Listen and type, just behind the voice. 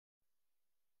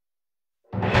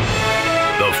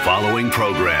following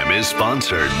program is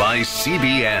sponsored by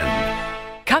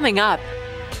CBN. Coming up,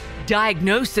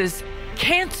 diagnosis,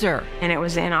 cancer. And it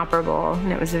was inoperable,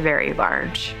 and it was very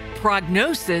large.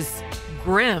 Prognosis,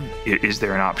 grim. Is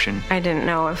there an option? I didn't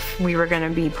know if we were going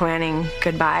to be planning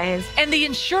goodbyes. And the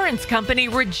insurance company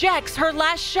rejects her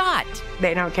last shot.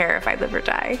 They don't care if I live or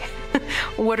die.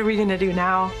 What are we going to do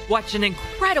now? Watch an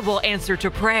incredible answer to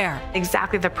prayer.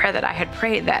 Exactly the prayer that I had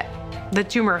prayed, that the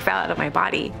tumor fell out of my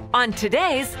body. On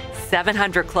today's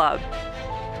 700 Club.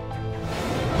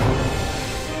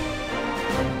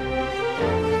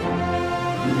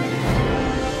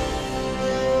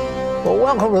 Well,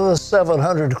 welcome to the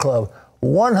 700 Club.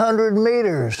 100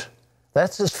 meters.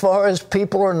 That's as far as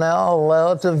people are now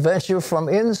allowed to venture from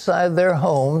inside their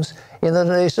homes in the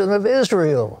nation of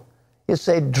Israel. It's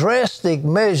a drastic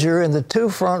measure in the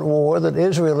two-front war that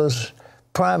Israel's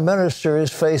prime minister is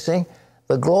facing,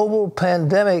 the global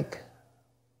pandemic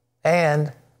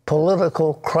and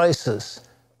political crisis.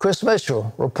 Chris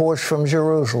Mitchell reports from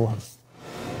Jerusalem.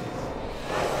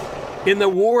 In the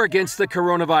war against the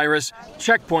coronavirus,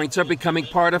 checkpoints are becoming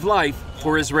part of life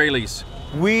for Israelis.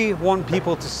 We want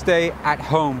people to stay at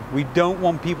home. We don't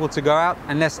want people to go out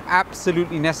unless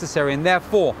absolutely necessary. And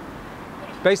therefore,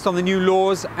 based on the new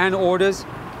laws and orders,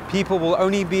 people will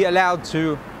only be allowed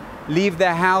to leave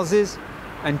their houses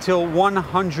until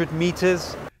 100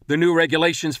 meters. The new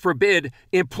regulations forbid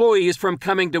employees from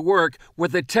coming to work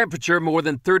with a temperature more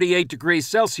than 38 degrees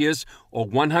Celsius or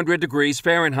 100 degrees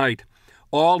Fahrenheit.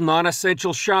 All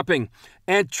non-essential shopping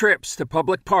and trips to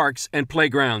public parks and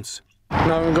playgrounds.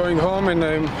 Now I'm going home, and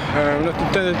I'm not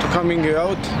intended to coming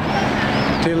out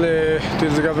till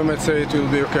the government say it will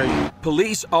be okay.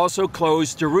 Police also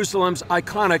closed Jerusalem's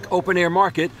iconic open-air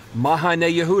market,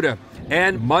 Mahane Yehuda,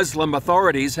 and Muslim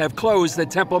authorities have closed the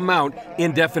Temple Mount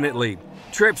indefinitely.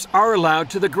 Trips are allowed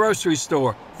to the grocery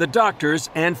store, the doctors,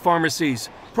 and pharmacies.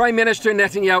 Prime Minister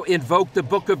Netanyahu invoked the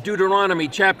book of Deuteronomy,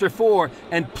 chapter 4,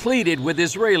 and pleaded with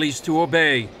Israelis to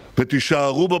obey.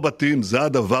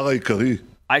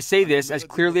 I say this as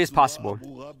clearly as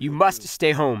possible. You must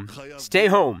stay home. Stay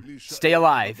home. Stay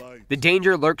alive. The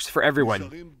danger lurks for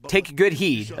everyone. Take good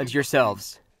heed unto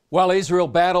yourselves. While Israel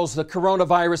battles the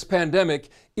coronavirus pandemic,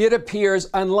 it appears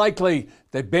unlikely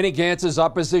that Benny Gantz's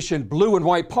opposition Blue and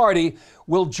White Party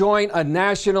will join a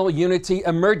national unity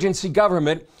emergency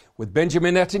government with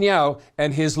Benjamin Netanyahu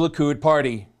and his Likud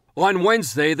party. On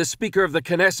Wednesday, the Speaker of the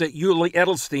Knesset, Yuli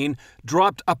Edelstein,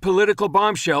 dropped a political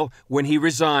bombshell when he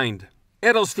resigned.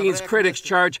 Edelstein's critics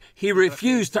charge he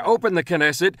refused to open the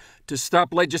Knesset to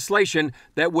stop legislation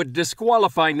that would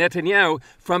disqualify Netanyahu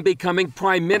from becoming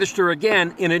prime minister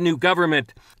again in a new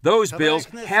government. Those bills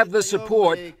have the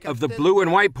support of the Blue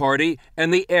and White Party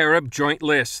and the Arab Joint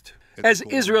List. As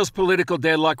Israel's political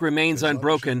deadlock remains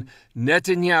unbroken,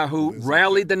 Netanyahu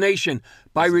rallied the nation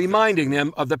by reminding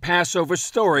them of the Passover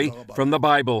story from the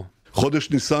Bible.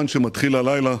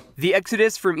 The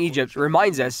Exodus from Egypt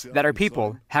reminds us that our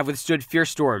people have withstood fierce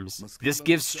storms. This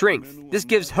gives strength. This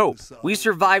gives hope. We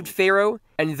survived Pharaoh,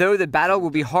 and though the battle will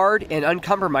be hard and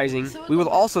uncompromising, we will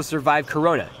also survive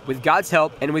Corona, with God's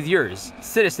help and with yours,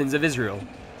 citizens of Israel.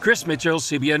 Chris Mitchell,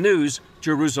 CBN News,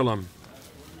 Jerusalem.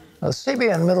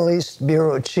 CBN Middle East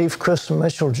Bureau Chief Chris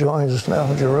Mitchell joins us now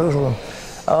in Jerusalem.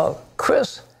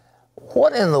 Chris,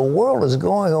 what in the world is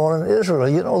going on in Israel?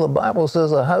 You know, the Bible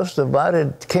says a house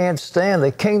divided can't stand.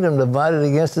 A kingdom divided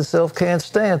against itself can't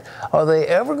stand. Are they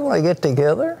ever going to get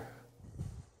together?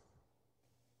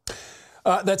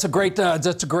 That's a great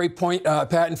point,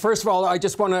 Pat. And first of all, I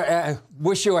just want to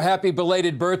wish you a happy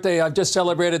belated birthday. I've just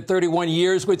celebrated 31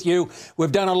 years with you.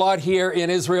 We've done a lot here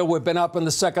in Israel. We've been up in the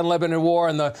Second Lebanon War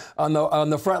on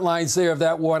the front lines there of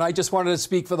that war. And I just wanted to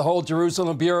speak for the whole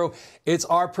Jerusalem Bureau. It's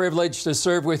our privilege to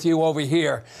serve with you over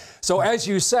here. So as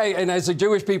you say, and as the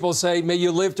Jewish people say, may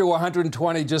you live to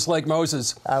 120 just like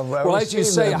Moses. Well, as you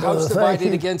say, a house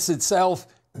divided against itself.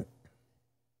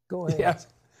 Go ahead. Yes.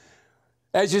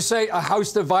 As you say, a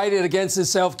house divided against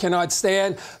itself cannot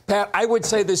stand. Pat, I would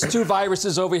say there's two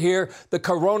viruses over here, the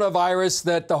coronavirus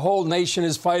that the whole nation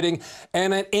is fighting,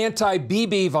 and an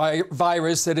anti-BB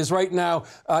virus that is right now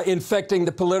infecting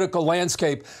the political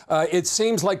landscape. It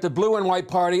seems like the Blue and White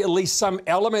Party, at least some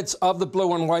elements of the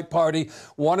Blue and White Party,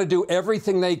 want to do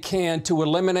everything they can to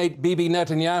eliminate Bibi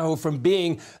Netanyahu from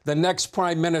being the next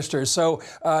prime minister. So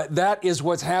that is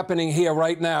what's happening here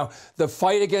right now. The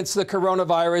fight against the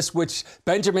coronavirus, which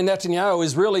Benjamin Netanyahu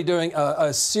is really doing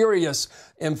a serious,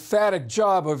 emphatic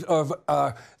job of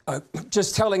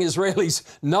just telling Israelis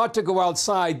not to go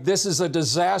outside. This is a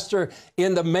disaster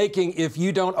in the making if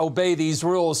you don't obey these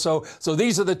rules. So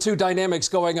these are the two dynamics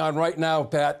going on right now,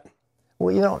 Pat.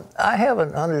 Well, you know, I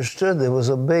haven't understood there was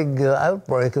a big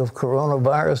outbreak of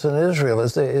coronavirus in Israel.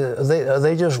 Are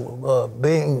they just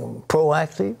being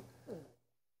proactive?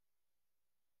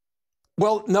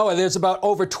 Well, no, there's about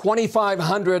over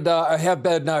 2,500 have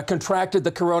been contracted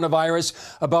the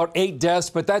coronavirus, about 8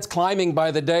 deaths, but that's climbing by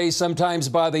the day, sometimes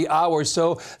by the hour.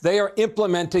 So they are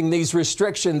implementing these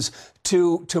restrictions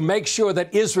to make sure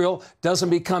that Israel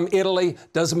doesn't become Italy,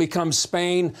 doesn't become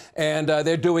Spain, and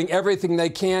they're doing everything they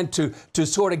can to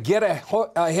sort of get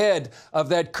ahead of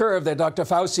that curve that Dr.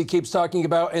 Fauci keeps talking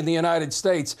about in the United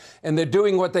States, and they're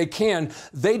doing what they can.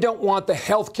 They don't want the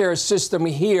healthcare system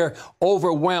here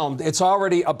overwhelmed. It's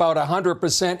already about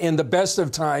 100% in the best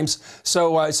of times,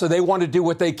 so they want to do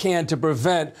what they can to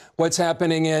prevent what's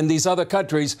happening in these other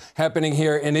countries happening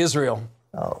here in Israel.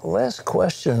 Last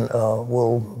question.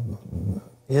 Will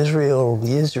Israel,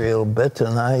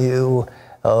 Netanyahu,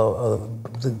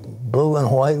 the blue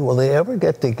and white, will they ever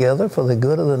get together for the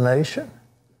good of the nation?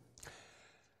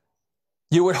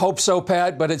 You would hope so,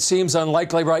 Pat, but it seems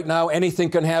unlikely right now. Anything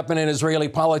can happen in Israeli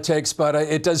politics, but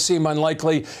it does seem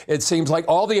unlikely. It seems like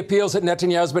all the appeals that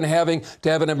Netanyahu's been having to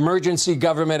have an emergency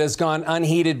government has gone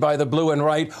unheeded by the blue and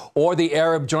right or the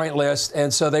Arab Joint List,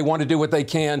 and so they want to do what they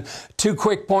can. 2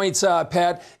 quick points,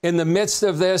 Pat. In the midst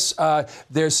of this,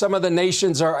 there's some of the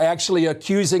nations are actually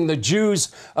accusing the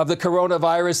Jews of the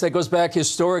coronavirus. That goes back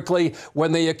historically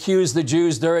when they accused the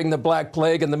Jews during the Black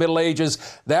Plague in the Middle Ages.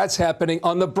 That's happening.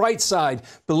 On the bright side,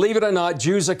 believe it or not,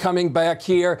 Jews are coming back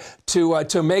here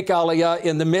to make Aliyah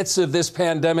in the midst of this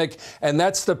pandemic, and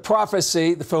that's the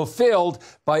prophecy fulfilled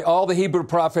by all the Hebrew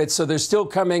prophets. So they're still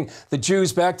coming, the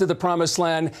Jews, back to the Promised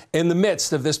Land in the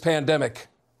midst of this pandemic.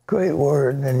 Great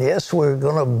word. And yes, we're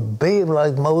going to be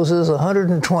like Moses,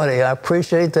 120. I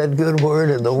appreciate that good word,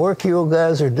 and the work you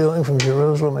guys are doing from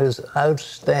Jerusalem is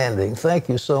outstanding. Thank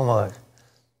you so much.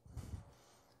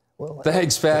 Well,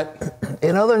 thanks, Pat.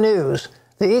 In other news,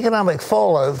 the economic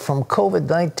fallout from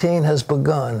COVID-19 has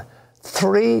begun.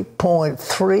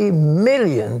 3.3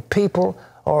 million people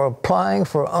are applying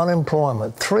for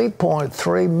unemployment.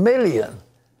 3.3 million.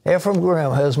 Ephraim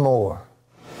Graham has more.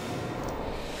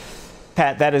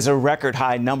 Pat, that is a record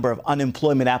high number of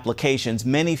unemployment applications.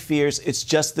 Many fears it's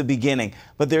just the beginning,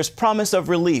 but there's promise of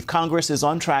relief. Congress is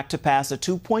on track to pass a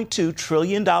 $2.2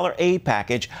 trillion aid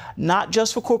package, not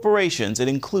just for corporations. It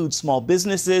includes small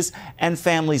businesses and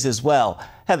families as well.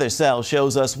 Heather Sell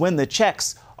shows us when the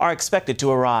checks are expected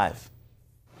to arrive.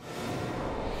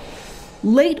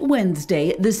 Late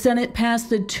Wednesday, the Senate passed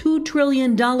the $2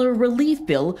 trillion relief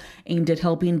bill aimed at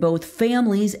helping both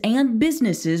families and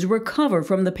businesses recover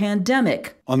from the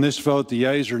pandemic. On this vote, the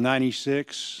yeas are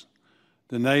 96,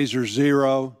 the nays are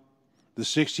 0. The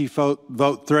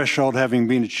 60-vote threshold having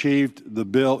been achieved, the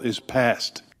bill is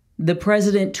passed. The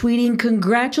president tweeting,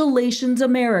 "Congratulations,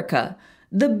 America."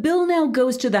 The bill now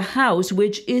goes to the House,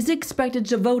 which is expected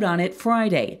to vote on it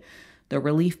Friday. The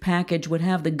relief package would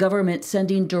have the government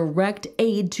sending direct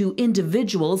aid to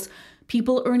individuals.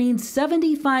 People earning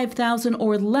 $75,000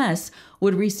 or less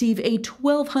would receive a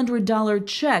 $1,200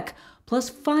 check plus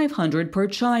 $500 per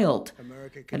child.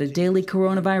 At a daily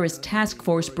coronavirus task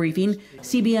force briefing,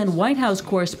 CBN White House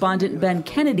correspondent Ben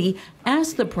Kennedy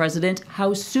asked the president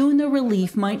how soon the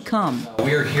relief might come.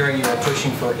 We are hearing you are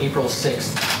pushing for April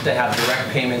 6th to have direct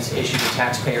payments issued to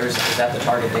taxpayers. Is that the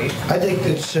target date? I think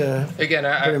that's again,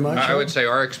 I would say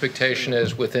our expectation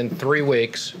is within 3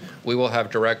 weeks we will have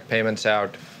direct payments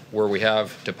out where we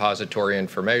have depository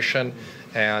information.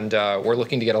 And we're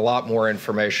looking to get a lot more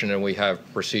information, and we have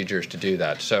procedures to do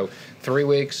that. So 3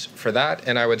 weeks for that,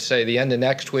 and I would say the end of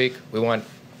next week, we want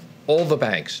all the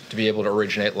banks to be able to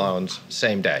originate loans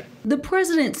same day. The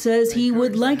president says he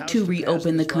would like to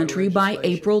reopen the country by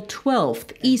April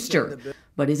 12th, Easter.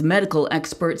 But his medical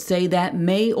experts say that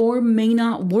may or may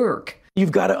not work.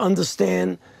 You've got to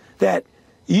understand that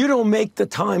you don't make the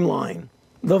timeline.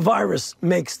 The virus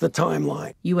makes the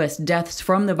timeline. U.S. deaths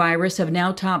from the virus have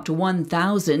now topped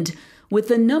 1,000. With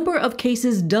the number of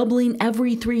cases doubling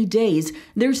every 3 days,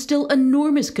 there's still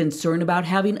enormous concern about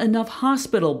having enough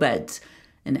hospital beds.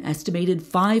 An estimated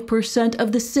 5%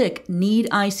 of the sick need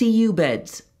ICU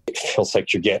beds. It feels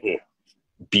like you're getting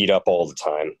beat up all the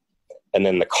time. And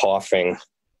then the coughing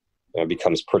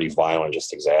becomes pretty violent,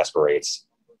 just exasperates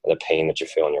the pain that you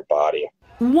feel in your body.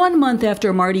 1 month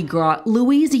after Mardi Gras,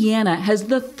 Louisiana has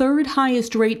the 3rd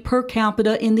highest rate per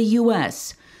capita in the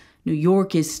U.S. New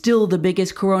York is still the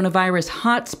biggest coronavirus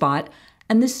hotspot,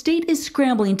 and the state is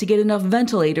scrambling to get enough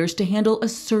ventilators to handle a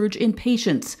surge in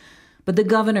patients. But the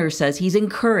governor says he's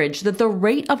encouraged that the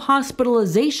rate of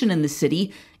hospitalization in the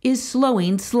city is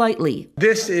slowing slightly.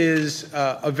 This is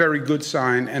a very good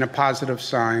sign and a positive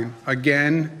sign.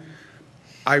 Again,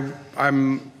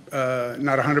 I'm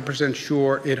not 100%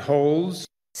 sure it holds.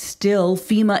 Still,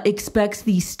 FEMA expects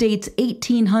the state's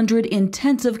 1,800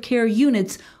 intensive care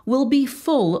units will be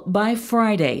full by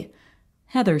Friday.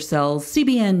 Heather Sells,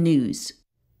 CBN News.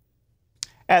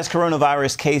 As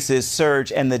coronavirus cases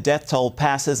surge and the death toll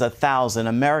passes 1,000,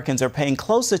 Americans are paying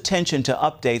close attention to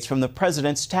updates from the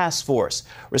president's task force.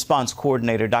 Response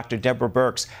coordinator Dr. Deborah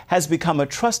Birx has become a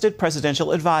trusted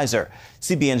presidential advisor.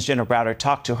 CBN's Jenna Browder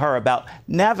talked to her about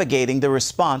navigating the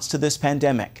response to this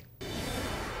pandemic.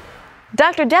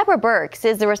 Dr. Deborah Birx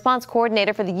is the response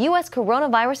coordinator for the U.S.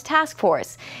 Coronavirus Task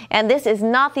Force, and this is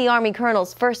not the Army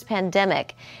colonel's first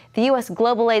pandemic. The U.S.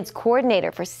 Global AIDS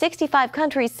coordinator for 65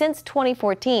 countries since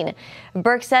 2014.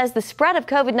 Birx says the spread of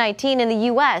COVID-19 in the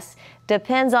U.S.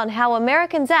 depends on how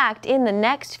Americans act in the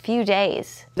next few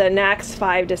days. The next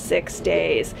 5 to 6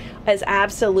 days is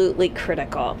absolutely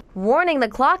critical. Warning the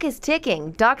clock is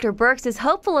ticking, Dr. Birx is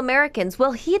hopeful Americans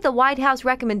will heed the White House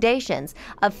recommendations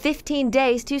of 15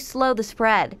 days to slow the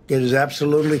spread. It is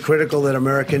absolutely critical that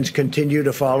Americans continue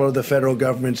to follow the federal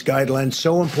government's guidelines,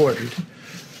 so important,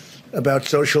 about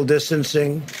social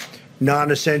distancing,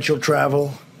 non-essential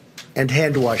travel, and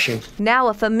hand washing. Now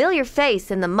a familiar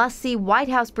face in the must-see White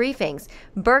House briefings,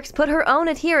 Birx put her own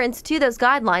adherence to those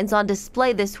guidelines on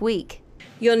display this week.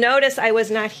 You'll notice I was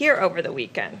not here over the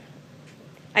weekend.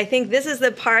 I think this is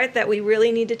the part that we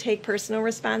really need to take personal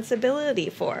responsibility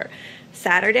for.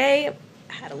 Saturday,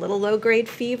 I had a little low-grade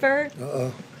fever.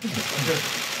 Uh-oh.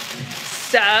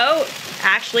 So,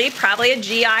 actually, probably a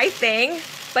GI thing.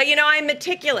 But you know, I'm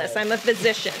meticulous. I'm a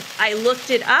physician. I looked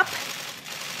it up.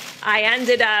 I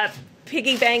ended up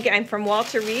piggy banking. I'm from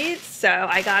Walter Reed, so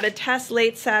I got a test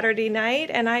late Saturday night,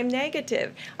 and I'm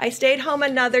negative. I stayed home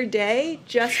another day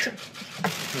just to...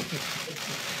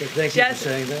 Thank you for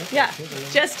saying that. Yeah,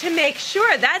 just to make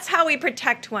sure. That's how we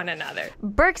protect one another.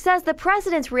 Birx says the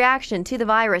president's reaction to the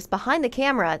virus behind the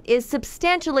camera is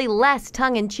substantially less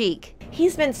tongue-in-cheek.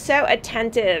 He's been so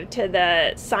attentive to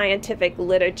the scientific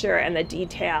literature and the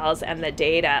details and the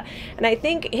data. And I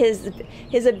think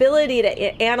his ability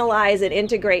to analyze and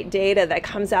integrate data that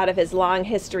comes out of his long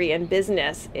history in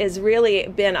business has really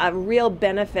been a real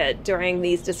benefit during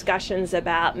these discussions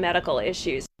about medical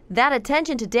issues. That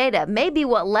attention to data may be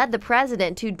what led the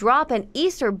president to drop an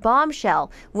Easter bombshell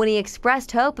when he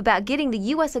expressed hope about getting the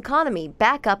U.S. economy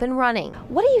back up and running.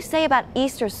 What do you say about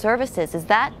Easter services? Is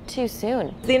that too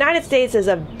soon? The United States is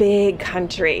a big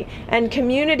country, and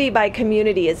community by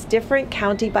community is different,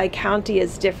 county by county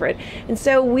is different. And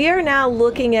so we are now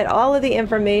looking at all of the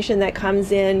information that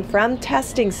comes in from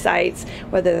testing sites,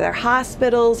 whether they're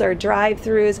hospitals or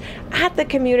drive-thrus, at the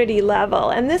community level.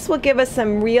 And this will give us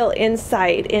some real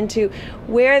insight into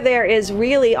where there is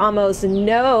really almost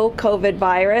no COVID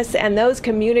virus, and those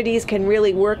communities can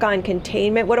really work on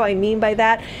containment. What do I mean by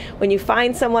that? When you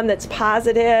find someone that's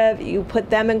positive, you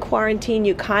put them in quarantine,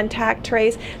 you contact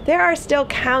trace. There are still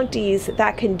counties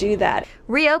that can do that.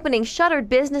 Reopening shuttered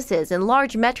businesses in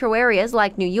large metro areas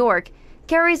like New York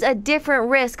carries a different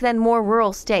risk than more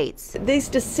rural states. These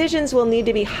decisions will need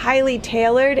to be highly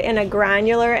tailored in a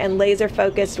granular and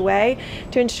laser-focused way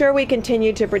to ensure we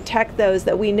continue to protect those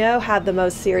that we know have the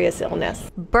most serious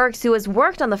illness. Birx, who has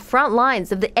worked on the front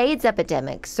lines of the AIDS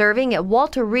epidemic, serving at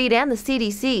Walter Reed and the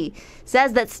CDC,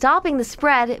 says that stopping the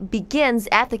spread begins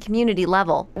at the community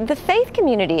level. The faith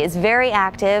community is very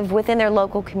active within their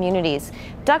local communities.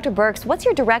 Dr. Birx, what's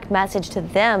your direct message to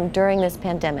them during this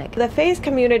pandemic? The faith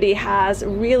community has a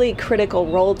really critical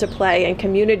role to play in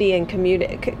community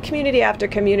after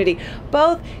community,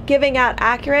 both giving out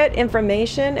accurate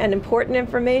information and important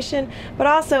information, but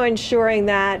also ensuring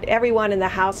that everyone in the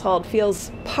household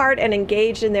feels part and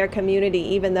engaged in their community,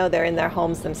 even though they're in their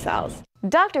homes themselves.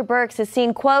 Dr. Birx has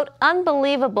seen, quote,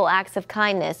 unbelievable acts of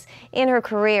kindness in her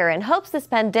career and hopes this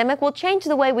pandemic will change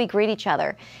the way we greet each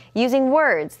other, using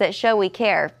words that show we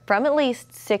care from at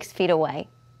least 6 feet away.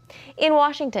 In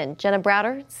Washington, Jenna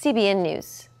Browder, CBN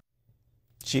News.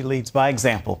 She leads by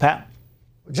example. Pat?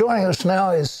 Joining us now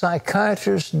is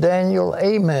psychiatrist Daniel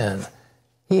Amen.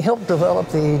 He helped develop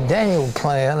the Daniel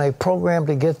Plan, a program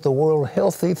to get the world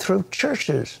healthy through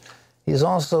churches. He's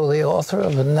also the author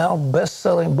of the now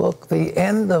best-selling book, The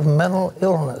End of Mental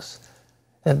Illness.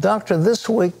 And doctor, this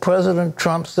week President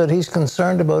Trump said he's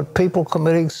concerned about people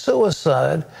committing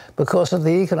suicide because of the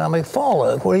economic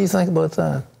fallout. What do you think about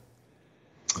that?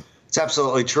 It's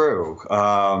absolutely true.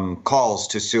 Calls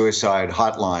to suicide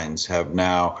hotlines have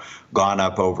now gone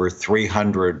up over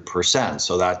 300%.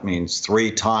 So that means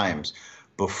 3 times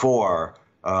before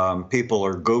people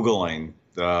are Googling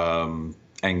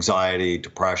anxiety,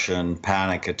 depression,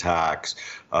 panic attacks,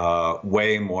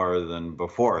 way more than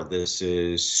before. This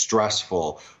is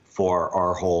stressful for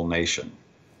our whole nation.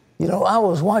 You know, I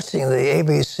was watching the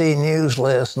ABC News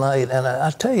last night, and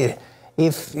I tell you,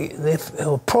 if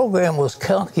a program was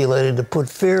calculated to put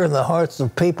fear in the hearts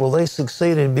of people, they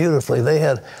succeeded beautifully. They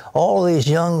had all these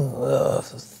young,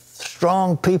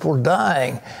 strong people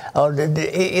dying.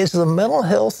 Is the mental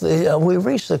health, have we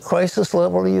reached a crisis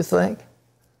level, do you think?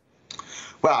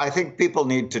 Well, I think people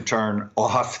need to turn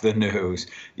off the news,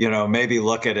 maybe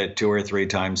look at it 2 or 3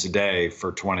 times a day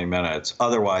for 20 minutes.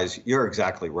 Otherwise, you're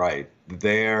exactly right.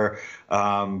 They're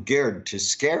geared to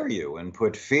scare you and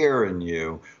put fear in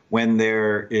you when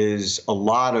there is a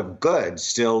lot of good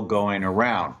still going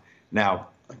around. Now,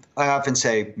 I often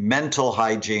say mental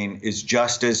hygiene is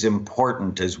just as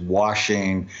important as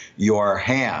washing your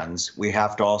hands. We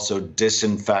have to also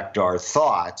disinfect our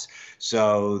thoughts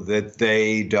so that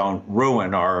they don't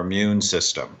ruin our immune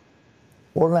system.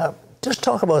 Well, now, just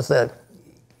talk about that.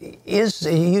 You use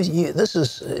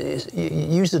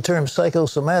the term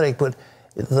psychosomatic, but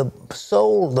the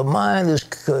soul, the mind is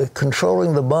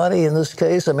controlling the body in this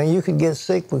case? I mean, you could get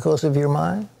sick because of your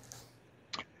mind?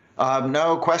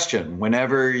 No question.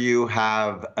 Whenever you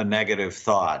have a negative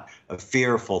thought, a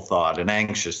fearful thought, an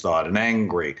anxious thought, an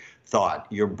angry thought,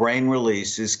 your brain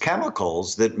releases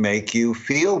chemicals that make you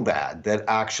feel bad, that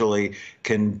actually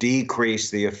can decrease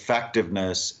the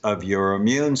effectiveness of your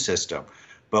immune system.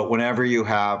 But whenever you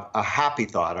have a happy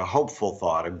thought, a hopeful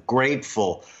thought, a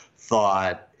grateful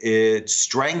thought, it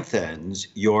strengthens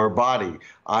your body.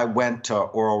 I went to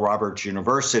Oral Roberts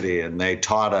University and they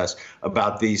taught us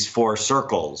about these 4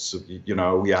 circles. You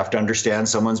have to understand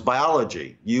someone's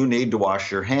biology. You need to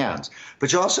wash your hands.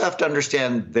 But you also have to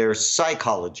understand their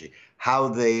psychology, how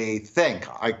they think.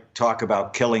 I talk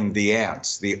about killing the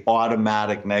ants, the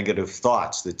automatic negative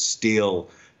thoughts that steal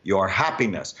your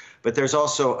happiness. But there's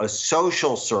also a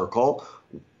social circle.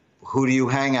 Who do you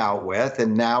hang out with?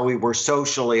 And now we're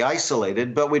socially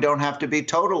isolated, but we don't have to be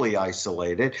totally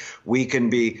isolated. We can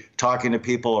be talking to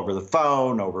people over the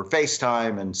phone, over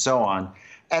FaceTime, and so on.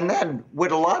 And then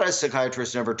what a lot of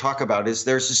psychiatrists never talk about is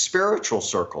there's a spiritual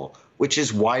circle, which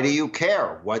is why do you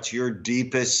care? What's your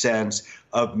deepest sense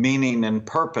of meaning and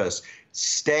purpose?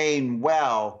 Staying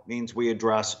well means we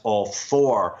address all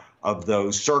 4 of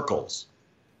those circles.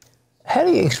 How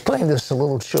do you explain this to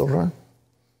little children?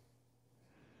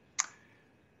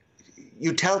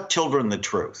 You tell children the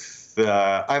truth.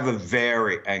 I have a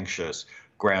very anxious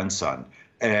grandson.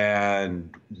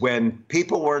 And when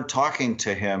people weren't talking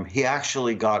to him, he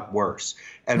actually got worse.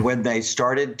 And when they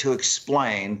started to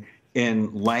explain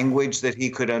in language that he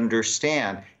could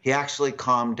understand, he actually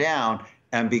calmed down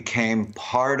and became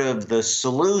part of the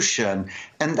solution.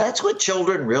 And that's what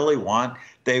children really want.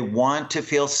 They want to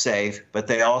feel safe, but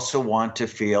they also want to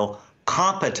feel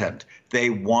competent.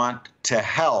 They want to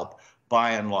help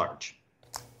by and large.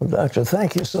 Well, Doctor,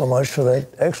 thank you so much for that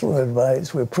excellent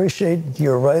advice. We appreciate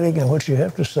your writing and what you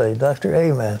have to say. Dr.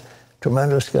 Amen,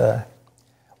 tremendous guy.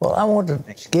 Well, I want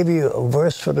to give you a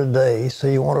verse for today, so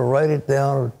you want to write it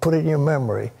down or put it in your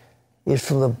memory. It's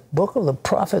from the book of the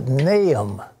prophet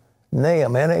Nahum.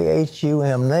 Nahum,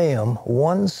 N-A-H-U-M, Nahum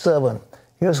 1:7.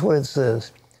 Here's what it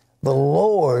says. The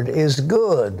Lord is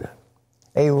good,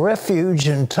 a refuge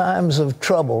in times of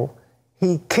trouble.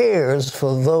 He cares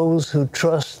for those who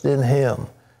trust in him.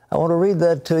 I want to read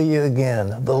that to you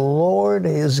again. The Lord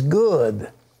is good,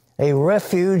 a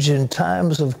refuge in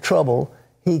times of trouble.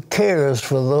 He cares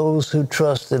for those who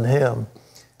trust in him.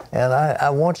 And I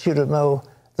want you to know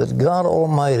that God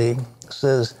Almighty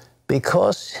says,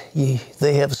 because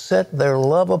they have set their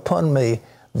love upon me,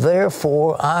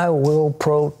 therefore I will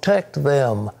protect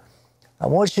them. I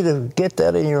want you to get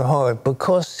that in your heart.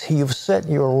 Because you've set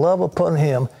your love upon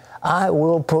him, I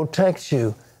will protect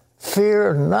you.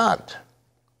 Fear not.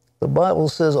 The Bible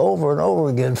says over and over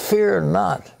again, fear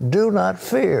not, do not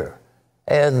fear.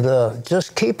 And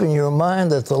just keep in your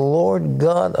mind that the Lord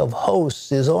God of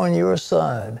hosts is on your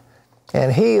side.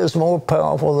 And he is more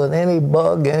powerful than any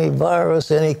bug, any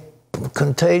virus, any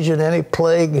contagion, any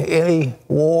plague, any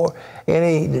war,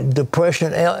 any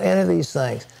depression, any of these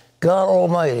things. God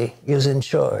Almighty is in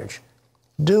charge.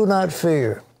 Do not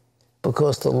fear,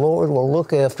 because the Lord will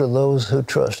look after those who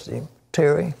trust him.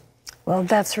 Terry? Well,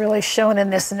 that's really shown in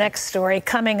this next story.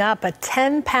 Coming up, a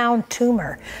 10-pound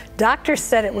tumor. Doctors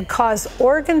said it would cause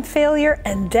organ failure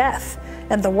and death.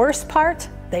 And the worst part,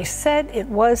 they said it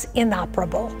was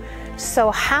inoperable.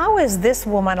 So how is this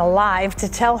woman alive to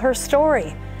tell her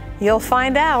story? You'll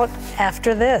find out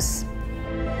after this.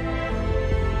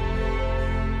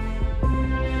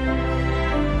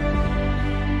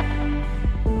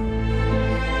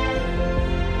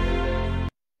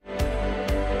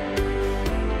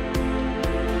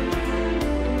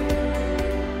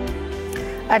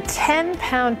 A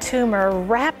 10-pound tumor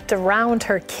wrapped around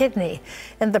her kidney,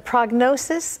 and the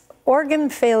prognosis, organ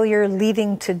failure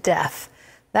leading to death.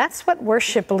 That's what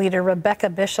worship leader Rebecca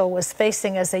Bishel was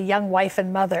facing as a young wife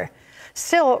and mother.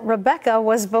 Still, Rebecca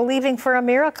was believing for a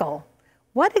miracle.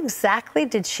 What exactly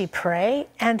did she pray,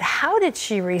 and how did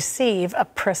she receive a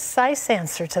precise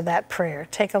answer to that prayer?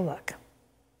 Take a look.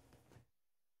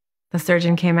 The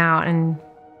surgeon came out and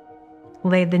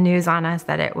laid the news on us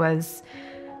that it was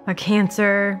a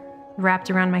cancer wrapped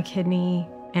around my kidney,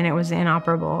 and it was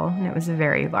inoperable, and it was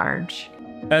very large.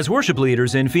 As worship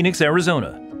leaders in Phoenix,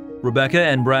 Arizona, Rebecca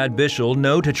and Brad Bishel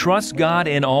know to trust God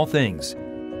in all things.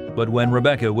 But when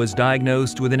Rebecca was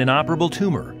diagnosed with an inoperable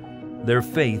tumor, their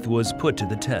faith was put to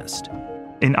the test.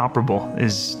 Inoperable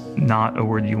is not a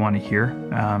word you want to hear.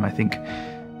 I think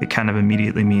it kind of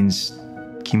immediately means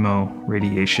chemo,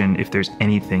 radiation, if there's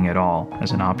anything at all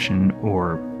as an option,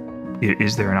 or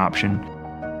is there an option?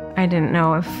 I didn't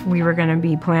know if we were going to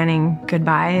be planning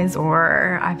goodbyes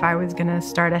or if I was going to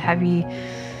start a heavy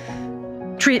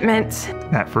treatment.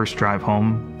 That first drive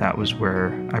home, that was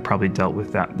where I probably dealt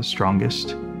with that the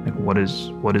strongest. Like, what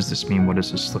does this mean? What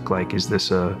does this look like? Is this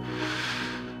like,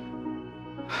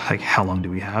 how long do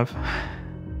we have?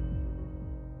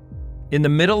 In the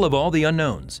middle of all the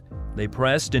unknowns, they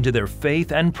pressed into their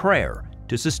faith and prayer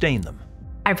to sustain them.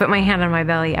 I put my hand on my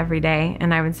belly every day,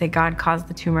 and I would say, God caused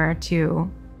the tumor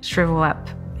to shrivel up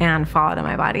and fall out of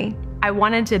my body. I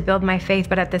wanted to build my faith,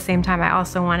 but at the same time, I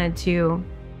also wanted to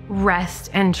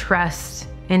rest and trust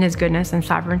in His goodness and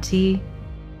sovereignty,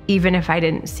 even if I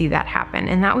didn't see that happen.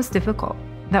 And that was difficult.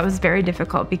 That was very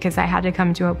difficult because I had to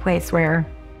come to a place where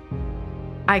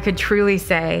I could truly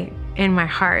say in my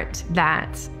heart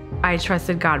that I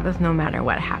trusted God with no matter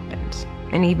what happened.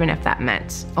 And even if that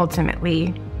meant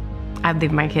ultimately I'd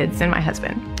leave my kids and my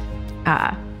husband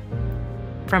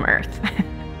from earth.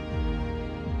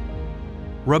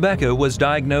 Rebecca was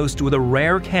diagnosed with a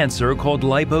rare cancer called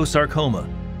liposarcoma.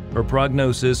 Her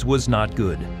prognosis was not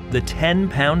good. The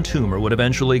 10-pound tumor would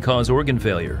eventually cause organ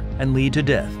failure and lead to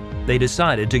death. They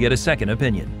decided to get a second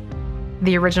opinion.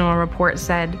 The original report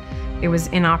said it was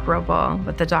inoperable,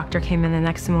 but the doctor came in the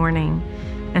next morning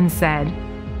and said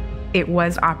it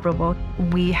was operable.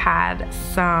 We had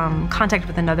some contact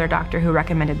with another doctor who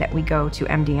recommended that we go to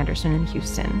MD Anderson in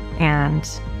Houston, and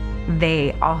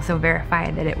they also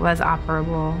verified that it was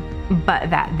operable,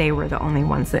 but that they were the only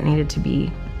ones that needed to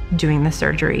be doing the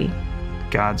surgery.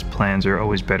 God's plans are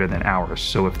always better than ours,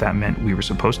 so if that meant we were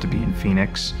supposed to be in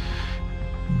Phoenix,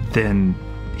 then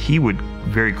He would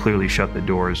very clearly shut the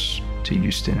doors to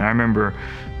Houston. And I remember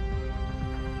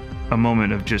a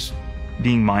moment of just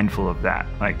being mindful of that.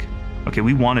 Like, okay,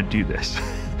 we want to do this,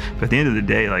 but at the end of the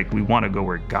day, like, we want to go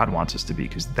where God wants us to be,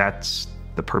 because that's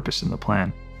the purpose and the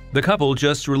plan. The couple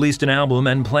just released an album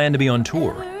and plan to be on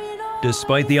tour.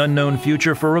 Despite the unknown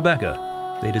future for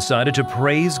Rebecca, they decided to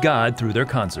praise God through their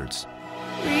concerts.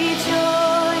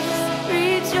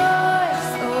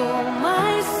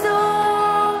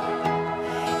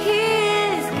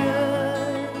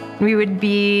 We would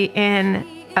be in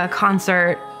a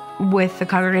concert with a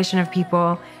congregation of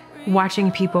people, watching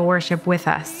people worship with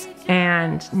us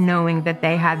and knowing that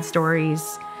they had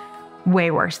stories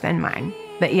way worse than mine.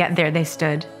 But yet there they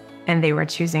stood and they were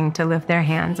choosing to lift their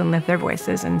hands and lift their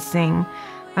voices and sing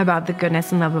about the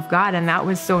goodness and love of God. And that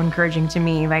was so encouraging to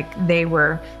me. Like, they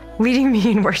were leading me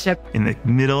in worship. In the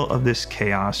middle of this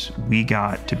chaos, we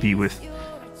got to be with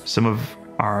some of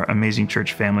our amazing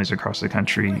church families across the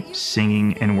country,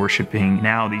 singing and worshiping.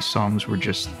 Now these songs were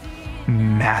just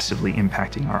massively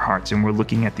impacting our hearts, and we're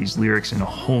looking at these lyrics in a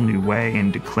whole new way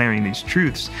and declaring these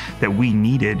truths that we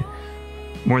needed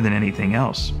more than anything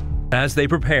else. As they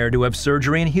prepared to have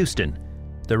surgery in Houston,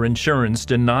 their insurance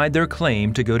denied their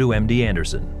claim to go to MD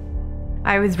Anderson.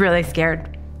 I was really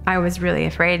scared. I was really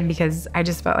afraid because I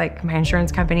just felt like my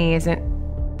insurance company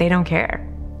they don't care.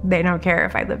 They don't care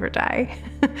if I live or die.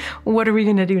 What are we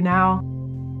gonna do now?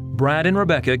 Brad and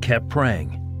Rebecca kept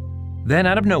praying. Then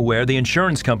out of nowhere, the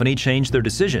insurance company changed their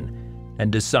decision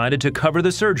and decided to cover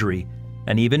the surgery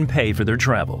and even pay for their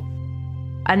travel.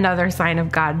 Another sign of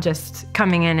God just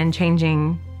coming in and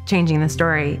changing the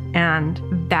story.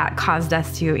 And that caused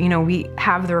us to, we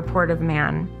have the report of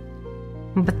man,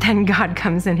 but then God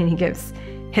comes in and He gives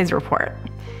His report.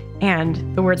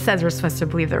 And the word says we're supposed to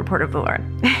believe the report of the Lord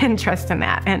and trust in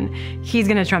that. And He's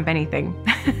gonna trump anything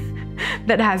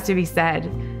that has to be said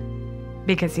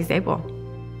because He's able.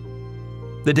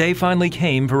 The day finally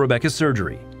came for Rebecca's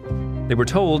surgery. They were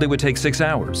told it would take 6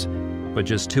 hours, but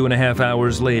just 2.5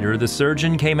 hours later, the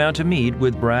surgeon came out to meet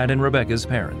with Brad and Rebecca's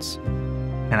parents.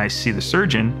 And I see the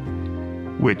surgeon,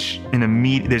 which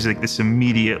there's like this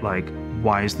immediate like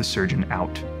why is the surgeon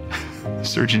out? The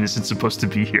surgeon isn't supposed to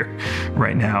be here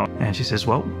right now. And she says,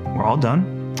 well, we're all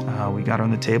done. We got her on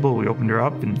the table, we opened her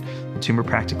up, and the tumor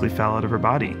practically fell out of her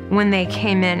body. When they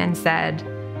came in and said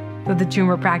that the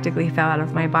tumor practically fell out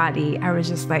of my body, I was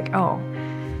just like, oh,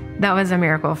 that was a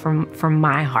miracle from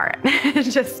my heart.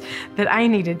 Just that I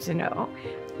needed to know.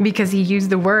 Because he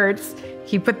used the words,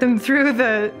 he put them through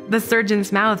the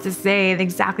surgeon's mouth to say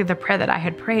exactly the prayer that I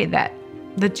had prayed, that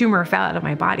the tumor fell out of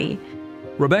my body.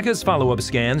 Rebecca's follow-up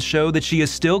scans show that she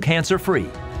is still cancer-free,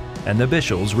 and the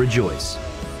Bishells rejoice.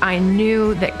 I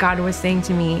knew that God was saying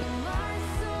to me,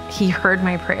 he heard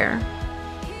my prayer,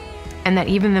 and that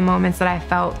even the moments that I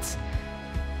felt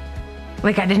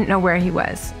like I didn't know where he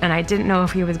was, and I didn't know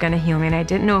if he was gonna heal me, and I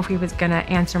didn't know if he was gonna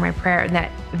answer my prayer,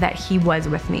 that he was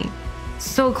with me,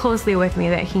 so closely with me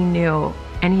that he knew,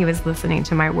 and he was listening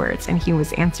to my words, and he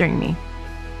was answering me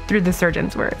through the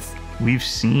surgeon's words. We've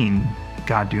seen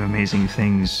God do amazing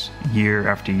things year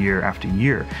after year after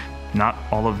year. Not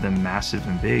all of them massive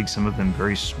and big, some of them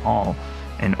very small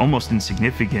and almost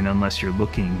insignificant unless you're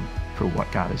looking for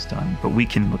what God has done. But we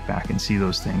can look back and see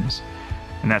those things.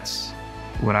 And that's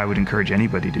what I would encourage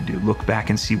anybody to do. Look back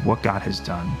and see what God has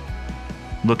done.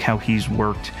 Look how he's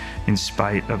worked in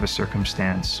spite of a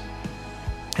circumstance.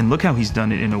 And look how he's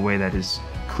done it in a way that is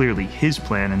clearly his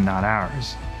plan and not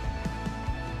ours.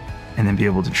 And then be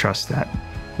able to trust that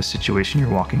the situation you're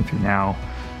walking through now,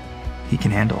 he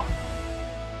can handle.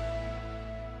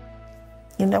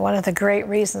 You know, one of the great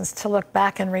reasons to look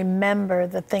back and remember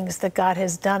the things that God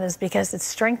has done is because it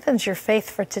strengthens your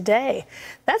faith for today.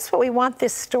 That's what we want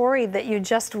this story that you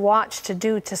just watched to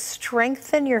do, to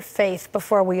strengthen your faith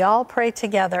before we all pray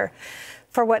together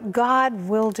for what God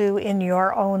will do in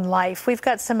your own life. We've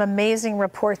got some amazing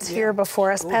reports here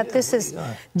before us. Pat, this is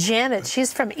Janet.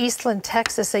 She's from Eastland,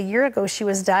 Texas. A year ago, she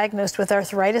was diagnosed with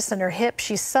arthritis in her hip.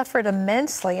 She suffered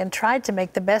immensely and tried to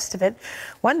make the best of it.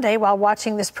 One day, while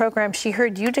watching this program, she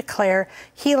heard you declare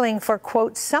healing for,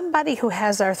 quote, somebody who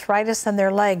has arthritis in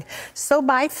their leg. So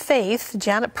by faith,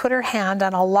 Janet put her hand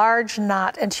on a large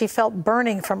knot, and she felt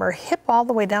burning from her hip all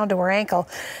the way down to her ankle.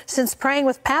 Since praying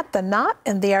with Pat, the knot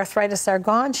and the arthritis are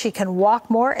gone. She can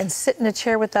walk more and sit in a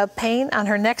chair without pain. On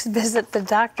her next visit, the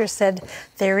doctor said,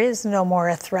 there is no more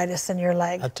arthritis in your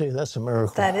leg. I tell you, that's a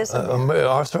miracle. That is a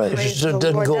miracle. Arthritis just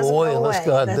didn't go away unless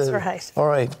God did. That's right. All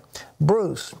right.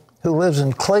 Bruce, who lives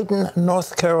in Clayton,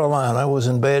 North Carolina, was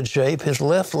in bad shape. His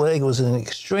left leg was in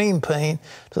extreme pain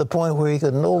to the point where he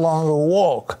could no longer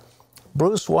walk.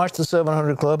 Bruce watched the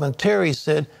 700 Club, and Terry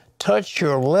said, touch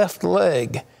your left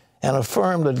leg, and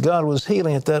affirmed that God was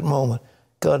healing at that moment.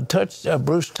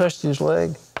 Bruce touched his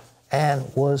leg and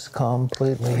was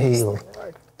completely healed.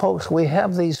 Folks, we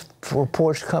have these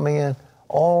reports coming in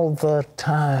all the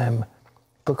time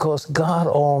because God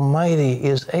Almighty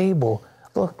is able.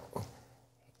 Look,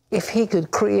 if he could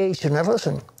create you. Now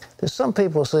listen, there's some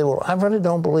people who say, well, I really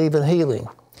don't believe in healing.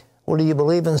 Well, do you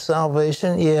believe in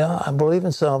salvation? Yeah, I believe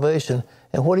in salvation.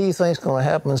 And what do you think is going to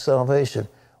happen in salvation?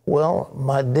 Well,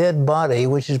 my dead body,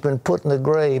 which has been put in the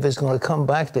grave, is going to come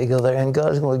back together, and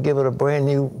God's going to give it a brand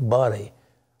new body.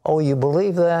 Oh, you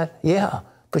believe that? Yeah,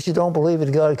 but you don't believe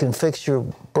that God can fix your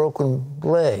broken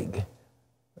leg.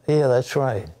 Yeah, that's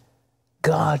right.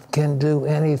 God can do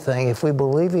anything. If we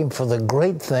believe him for the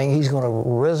great thing, he's going to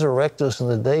resurrect us in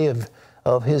the day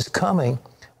of his coming.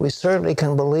 We certainly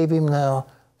can believe him now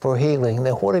for healing.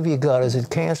 Now, what have you got? Is it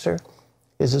cancer?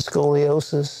 Is it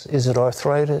scoliosis? Is it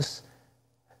arthritis?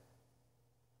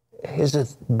 Is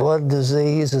it blood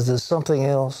disease? Is it something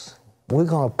else? We're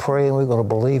going to pray and we're going to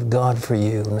believe God for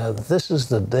you. Now, this is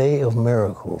the day of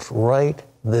miracles, right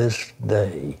this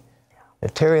day. Now,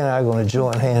 Terry and I are going to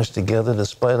join hands together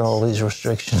despite all these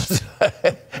restrictions,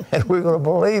 and we're going to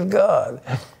believe God.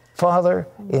 Father,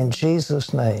 in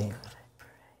Jesus' name.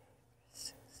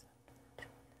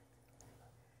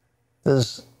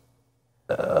 God's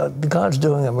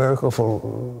doing a miracle for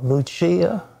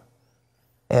Lucia.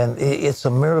 And it's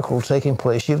a miracle taking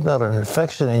place. You've got an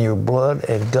infection in your blood,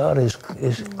 and God is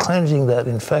cleansing that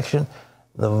infection.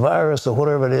 The virus or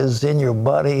whatever it is in your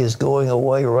body is going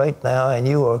away right now, and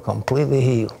you are completely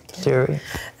healed. Terry?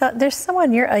 There's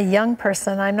someone, you're a young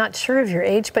person, I'm not sure of your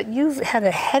age, but you've had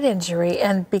a head injury,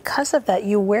 and because of that,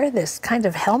 you wear this kind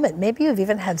of helmet. Maybe you've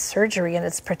even had surgery, and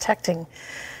it's protecting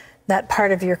that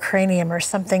part of your cranium or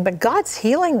something, but God's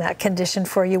healing that condition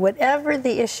for you. Whatever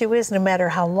the issue is, no matter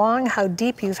how long, how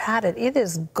deep you've had it, it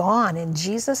is gone in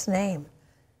Jesus' name.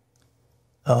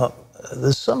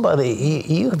 There's somebody,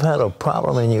 you've had a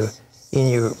problem in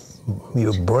your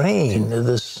brain.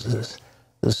 There's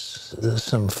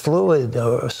some fluid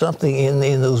or something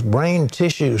in those brain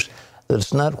tissues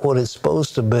that's not what it's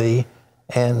supposed to be.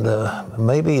 and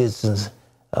maybe it's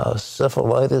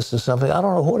encephalitis or something. I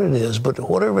don't know what it is, but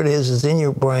whatever it is in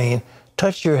your brain.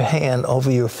 Touch your hand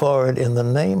over your forehead in the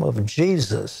name of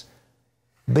Jesus.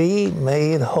 Be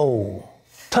made whole.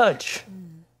 Touch.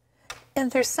 And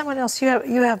there's someone else.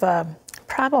 You have a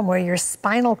problem where your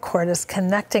spinal cord is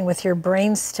connecting with your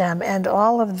brainstem, and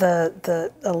all of the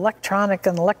electronic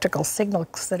and electrical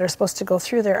signals that are supposed to go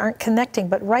through there aren't connecting.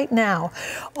 But right now,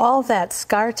 all that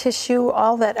scar tissue,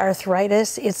 all that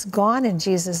arthritis, it's gone in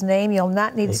Jesus' name. You'll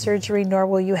not need surgery, nor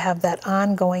will you have that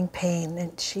ongoing pain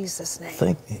in Jesus' name. I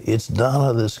think it's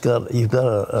Donna you've got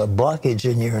a blockage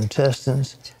in your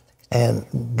intestines, and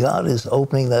God is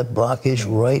opening that blockage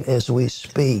right as we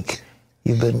speak.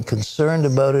 You've been concerned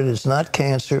about it. It's not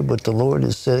cancer, but the Lord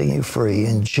is setting you free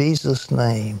in Jesus'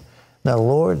 name. Now,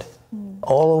 Lord,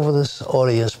 all over this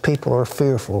audience, people are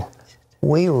fearful.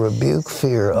 We rebuke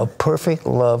fear. A perfect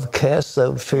love casts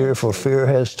out fear, for fear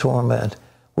has torment.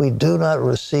 We do not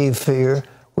receive fear.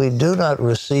 We do not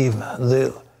receive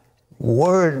the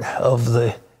word of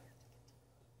the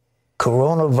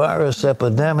coronavirus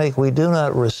epidemic. We do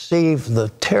not receive the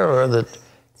terror that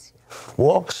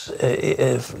walks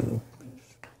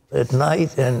at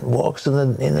night and walks in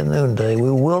the noonday. We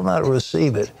will not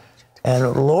receive it.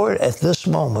 And Lord, at this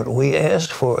moment, we ask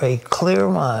for a clear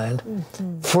mind,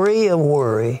 free of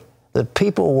worry, that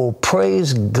people will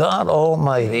praise God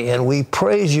Almighty. And we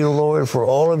praise you, Lord, for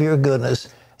all of your goodness.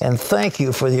 And thank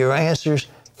you for your answers.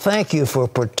 Thank you for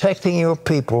protecting your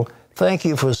people. Thank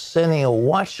you for sending a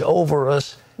watch over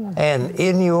us. And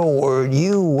in your word,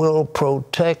 you will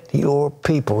protect your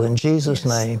people. In Jesus'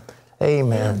 name,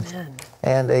 amen. Amen.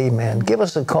 And amen. Give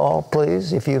us a call,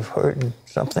 please, if you've heard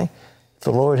something. If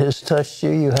the Lord has touched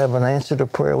you, you have an answer to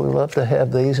prayer. We love to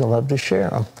have these and love to share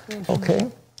them.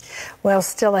 Okay? Well,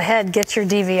 still ahead, get your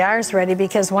DVRs ready,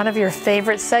 because one of your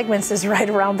favorite segments is right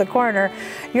around the corner.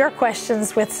 Your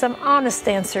questions with some honest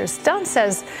answers. Don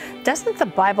says, doesn't the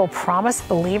Bible promise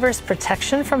believers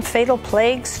protection from fatal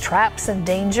plagues, traps, and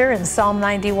danger in Psalm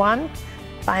 91?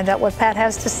 Find out what Pat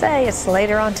has to say. It's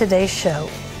later on today's show.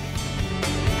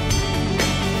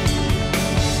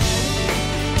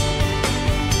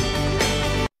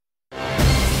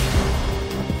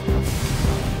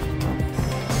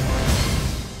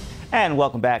 And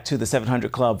welcome back to the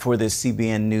 700 Club for this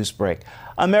CBN News Break.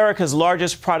 America's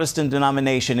largest Protestant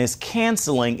denomination is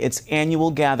canceling its annual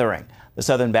gathering. The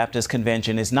Southern Baptist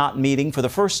Convention is not meeting for the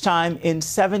first time in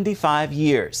 75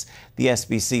 years. The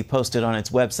SBC posted on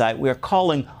its website, "We are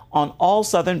calling on all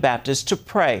Southern Baptists to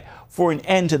pray for an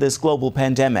end to this global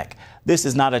pandemic. This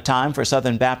is not a time for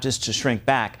Southern Baptists to shrink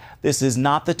back. This is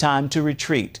not the time to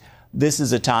retreat. This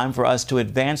is a time for us to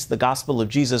advance the gospel of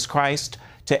Jesus Christ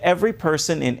to every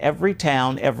person in every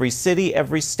town, every city,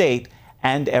 every state,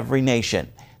 and every nation."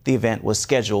 The event was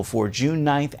scheduled for June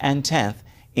 9th and 10th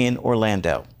in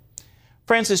Orlando.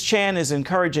 Francis Chan is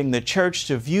encouraging the church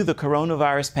to view the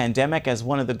coronavirus pandemic as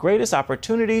one of the greatest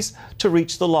opportunities to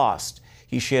reach the lost.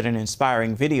 He shared an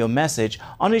inspiring video message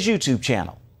on his YouTube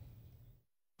channel.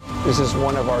 This is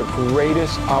one of our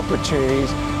greatest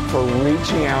opportunities for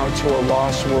reaching out to a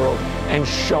lost world and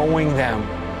showing them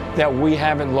that we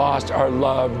haven't lost our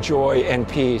love, joy, and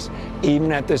peace.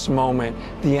 Even at this moment,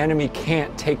 the enemy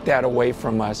can't take that away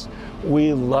from us.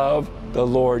 We love the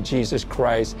Lord Jesus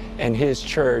Christ, and his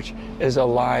church is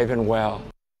alive and well.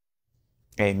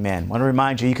 Amen. I want to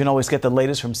remind you, you can always get the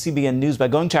latest from CBN News by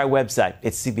going to our website.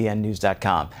 It's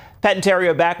cbnnews.com. Pat and Terry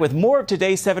are back with more of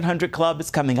today's 700 Club.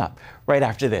 It's coming up right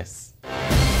after this.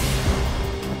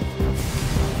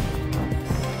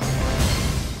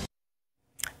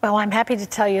 Well, I'm happy to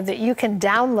tell you that you can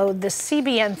download the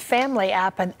CBN Family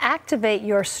app and activate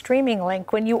your streaming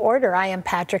link when you order I Am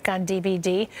Patrick on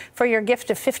DVD for your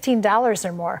gift of $15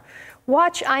 or more.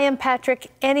 Watch I Am Patrick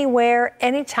anywhere,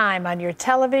 anytime on your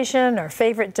television or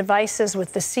favorite devices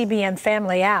with the CBN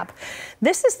Family app.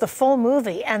 This is the full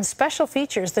movie and special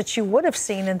features that you would have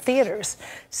seen in theaters.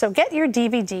 So get your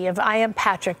DVD of I Am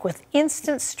Patrick with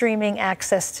instant streaming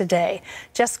access today.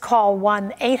 Just call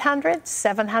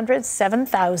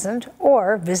 1-800-700-7000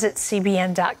 or visit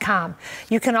cbn.com.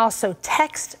 You can also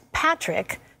text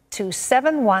Patrick to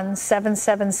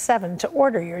 71777 to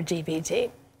order your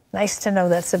DVD. Nice to know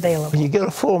that's available. You get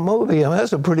a full movie. I mean,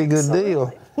 that's a pretty good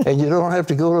deal. And you don't have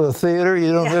to go to a theater.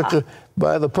 You don't have to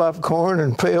buy the popcorn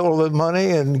and pay all the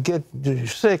money and get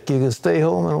sick. You can stay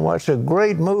home and watch a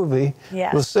great movie.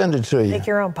 Yes. We'll send it to you. Make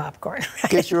your own popcorn.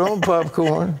 Get your own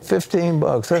popcorn,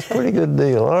 $15. That's a pretty good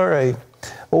deal. All right.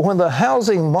 Well, when the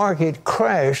housing market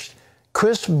crashed,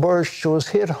 Chris Birch was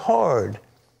hit hard.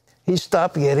 He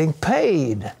stopped getting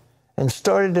paid and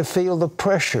started to feel the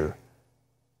pressure.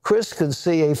 Chris could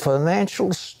see a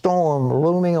financial storm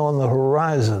looming on the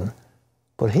horizon,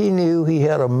 but he knew he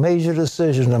had a major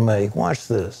decision to make. Watch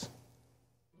this.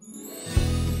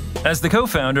 As the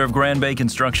co-founder of Grand Bay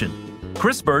Construction,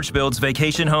 Chris Birch builds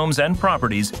vacation homes and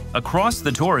properties across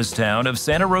the tourist town of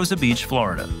Santa Rosa Beach,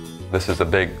 Florida. This is a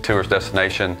big tourist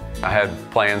destination. I had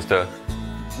plans to,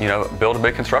 build a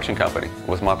big construction company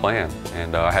was my plan,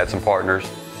 and I had some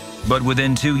partners. But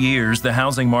within 2 years, the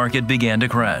housing market began to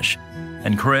crash,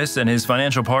 and Chris and his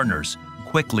financial partners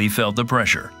quickly felt the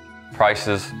pressure.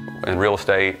 Prices in real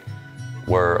estate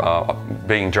were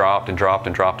being dropped and dropped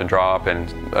and dropped and dropped,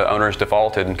 and owners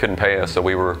defaulted and couldn't pay us, so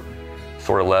we were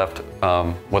sort of left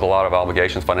with a lot of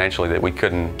obligations financially that we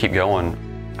couldn't keep going.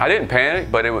 I didn't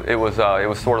panic, but it was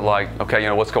sort of like, okay,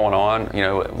 what's going on?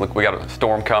 Look, we got a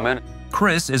storm coming.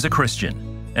 Chris is a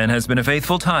Christian and has been a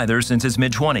faithful tither since his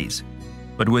mid-20s.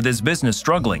 But with his business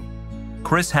struggling,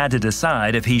 Chris had to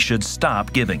decide if he should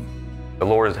stop giving. The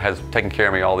Lord has taken care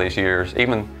of me all these years.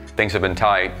 Even things have been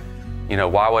tight.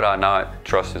 Why would I not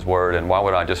trust His word, and why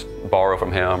would I just borrow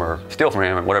from Him or steal from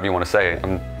Him, or whatever you want to say?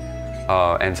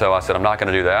 And so I said, I'm not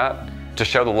going to do that. To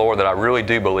show the Lord that I really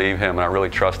do believe Him and I really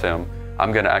trust Him,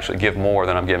 I'm going to actually give more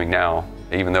than I'm giving now,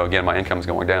 even though, again, my income is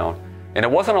going down. And it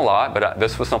wasn't a lot, but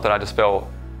this was something I just felt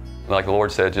like the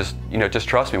Lord said, just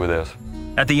trust me with this.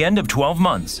 At the end of 12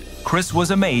 months, Chris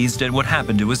was amazed at what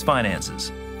happened to his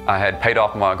finances. I had paid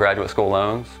off my graduate school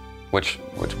loans, which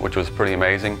was pretty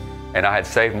amazing. And I had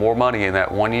saved more money in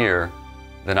that 1 year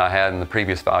than I had in the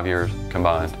previous 5 years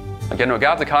combined. Again,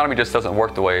 God's economy just doesn't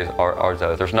work the way ours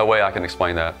does. There's no way I can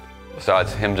explain that,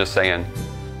 besides Him just saying,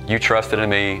 you trusted in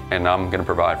me and I'm going to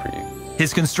provide for you.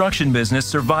 His construction business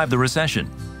survived the recession.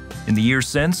 In the years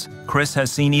since, Chris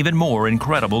has seen even more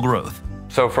incredible growth.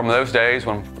 So from those days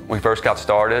when we first got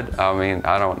started,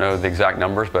 I don't know the exact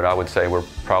numbers, but I would say we're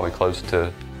probably close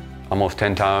to almost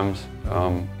 10 times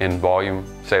in volume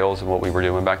sales of what we were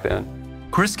doing back then.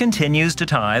 Chris continues to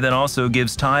tithe and also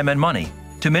gives time and money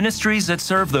to ministries that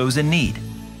serve those in need,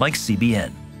 like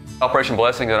CBN. Operation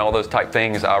Blessing and all those type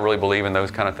things, I really believe in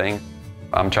those kind of things.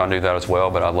 I'm trying to do that as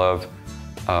well, but I love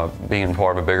being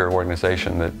part of a bigger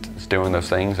organization that's doing those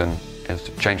things and is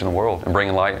changing the world and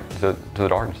bringing light to the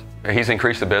darkness. He's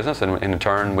increased the business, and in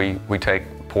turn, we take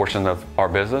a portion of our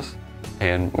business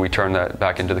and we turn that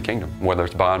back into the kingdom, whether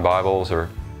it's buying Bibles or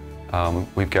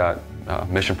we've got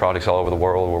mission projects all over the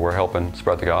world where we're helping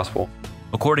spread the gospel.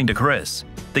 According to Chris,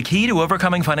 the key to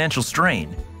overcoming financial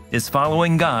strain is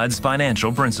following God's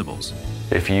financial principles.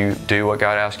 If you do what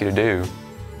God asks you to do,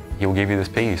 He will give you this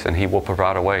peace and He will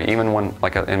provide a way. Even when,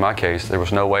 like in my case, there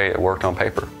was no way it worked on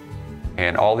paper.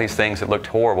 And all these things that looked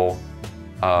horrible,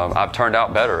 I've turned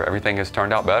out better. Everything has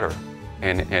turned out better.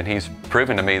 And He's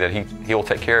proven to me that He will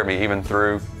take care of me even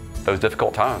through those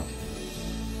difficult times.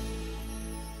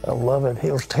 I love it.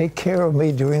 He'll take care of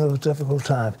me during those difficult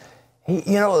times.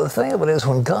 The thing of it is,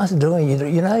 when God's doing it,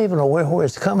 you're not even aware where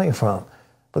it's coming from.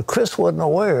 But Chris wasn't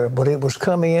aware, but it was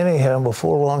coming anyhow. And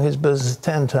before long, his business is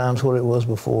 10 times what it was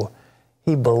before.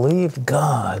 He believed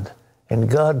God, and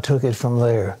God took it from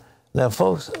there. Now,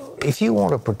 folks, if you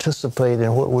want to participate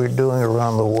in what we're doing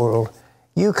around the world,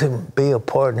 you can be a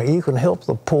partner. You can help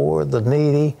the poor, the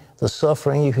needy, the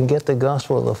suffering. You can get the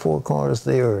gospel to the four corners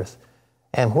of the earth.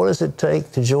 And what does it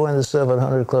take to join the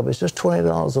 700 Club? It's just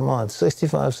 $20 a month,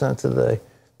 65 cents a day.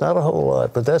 Not a whole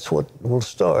lot, but that's what will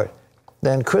start.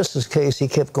 Then in Chris's case, he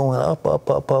kept going up, up,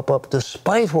 up, up, up,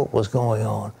 despite what was going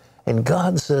on. And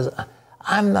God says,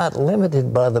 I'm not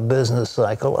limited by the business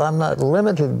cycle. I'm not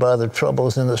limited by the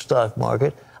troubles in the stock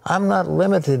market. I'm not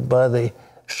limited by the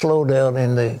slowdown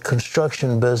in the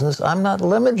construction business. I'm not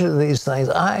limited to these things.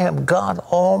 I am God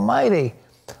Almighty.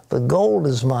 The gold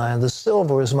is mine, the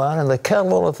silver is mine, and the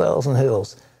cattle on 1,000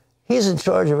 hills. He's in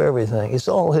charge of everything. It's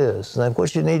all His. And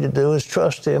what you need to do is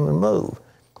trust Him and move.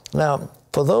 Now,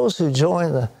 for those who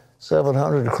join the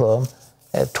 700 Club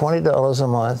at $20 a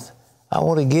month, I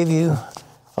want to give you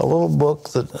a little book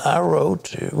that I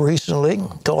wrote recently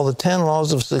called The 10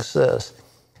 Laws of Success.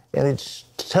 And it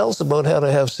tells about how to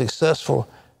have successful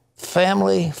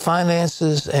family,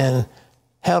 finances, and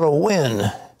how to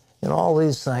win in all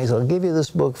these things. I'll give you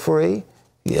this book free,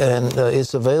 and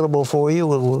it's available for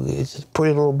you. It's a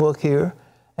pretty little book here,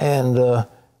 and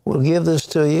we'll give this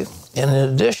to you. And in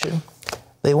addition,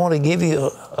 they want to give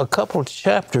you a couple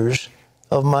chapters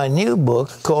of my new book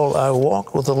called I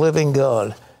Walk with the Living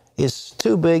God. It's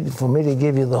too big for me to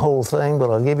give you the whole thing,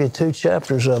 but I'll give you 2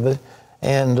 chapters of it.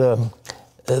 And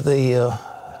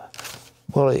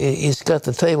it's got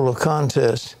the table of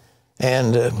contents,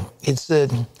 and it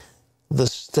said, the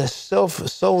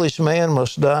soulish man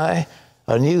must die,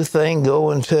 a new thing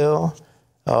go and tell.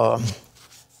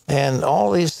 And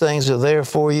all these things are there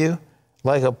for you,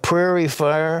 like a prairie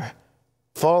fire,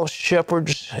 false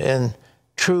shepherds and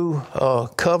true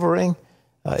covering.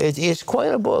 It's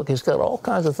quite a book. It's got all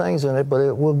kinds of things in it, but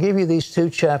it will give you these 2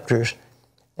 chapters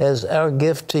as our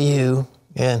gift to you.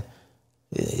 And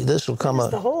this will come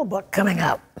up. The whole book coming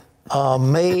up.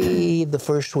 May, the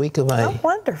first week of May. Oh,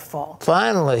 wonderful.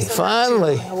 Finally.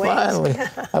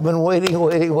 I've been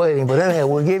waiting. But anyhow,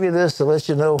 we'll give you this to let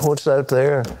you know what's out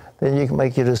there. Then you can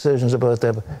make your decisions about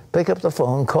that. But pick up the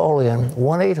phone, call in,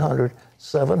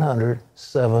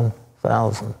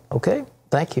 1-800-700-7000. Okay?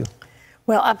 Thank you.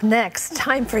 Well, up next,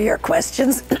 time for your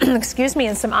questions, excuse me,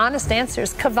 and some honest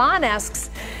answers. Kavan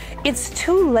asks, it's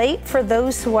too late for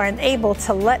those who are unable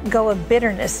to let go of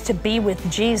bitterness to be with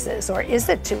Jesus, or is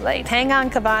it too late? Hang on,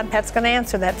 Kavan. Pat's going to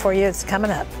answer that for you. It's coming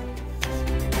up.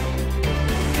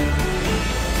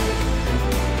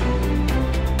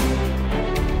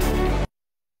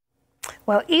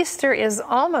 Well, Easter is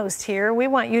almost here. We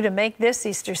want you to make this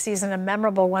Easter season a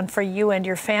memorable one for you and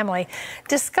your family.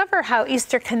 Discover how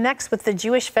Easter connects with the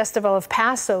Jewish festival of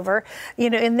Passover. You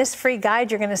know, in this free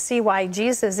guide, you're going to see why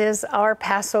Jesus is our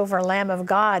Passover Lamb of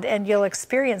God, and you'll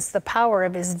experience the power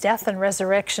of his death and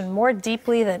resurrection more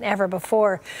deeply than ever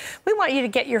before. We want you to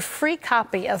get your free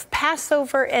copy of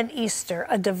Passover and Easter,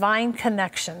 A Divine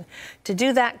Connection. To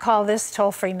do that, call this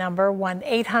toll-free number,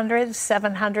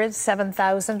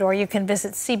 1-800-700-7000, or you can visit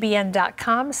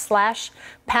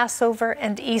cbn.com/Passover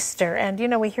and Easter. And, you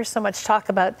know, we hear so much talk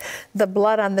about the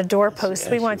blood on the doorposts.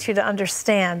 We want you to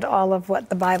understand all of what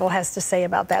the Bible has to say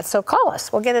about that. So call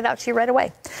us. We'll get it out to you right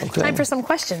away. Okay. Time for some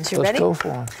questions. You ready? Let's go for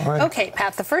them. All right. Okay,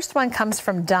 Pat, the first one comes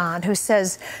from Don, who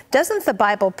says, doesn't the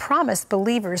Bible promise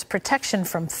believers protection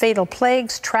from fatal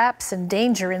plagues, traps, and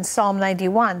danger in Psalm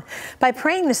 91? By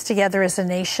praying this together as a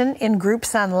nation, in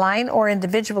groups online or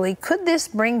individually, could this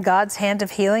bring God's hand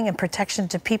of healing and protection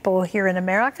to people here in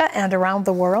America and around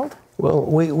the world? Well,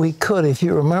 we could. If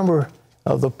you remember,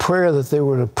 the prayer that they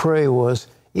were to pray was,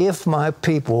 if my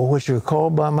people, which are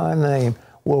called by my name,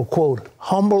 will, quote,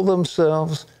 humble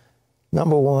themselves,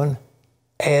 number one,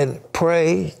 and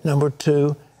pray, number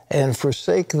two, and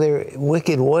forsake their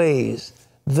wicked ways,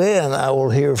 then I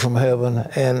will hear from heaven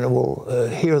and will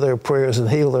hear their prayers and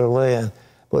heal their land.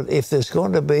 But if there's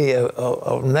going to be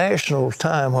a national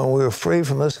time when we're free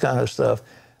from this kind of stuff,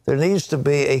 there needs to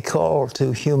be a call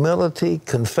to humility,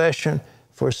 confession,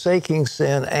 forsaking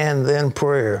sin, and then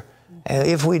prayer. And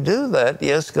if we do that,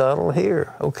 yes, God will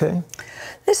hear, okay?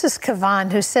 This is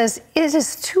Kavan, who says, it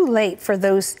is too late for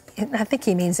those, I think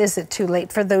he means, is it too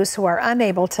late for those who are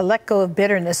unable to let go of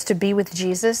bitterness to be with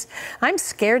Jesus? I'm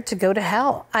scared to go to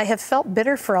hell. I have felt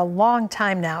bitter for a long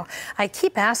time now. I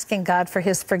keep asking God for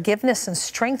his forgiveness and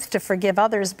strength to forgive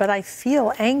others, but I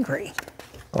feel angry.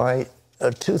 All right,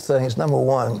 2 things. Number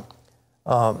one,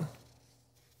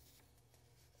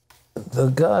 the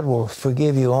God will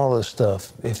forgive you all this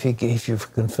stuff if you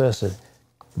confess it.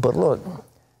 But look,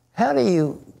 how do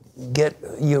you get,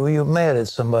 you're mad at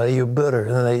somebody, you're bitter,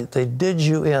 and they did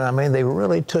you in, I mean, they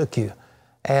really took you,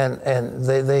 and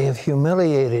they have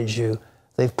humiliated you,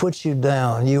 they've put you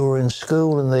down, you were in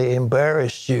school and they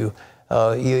embarrassed you,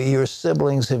 your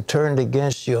siblings have turned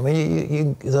against you, I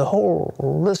mean, the whole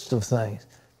list of things.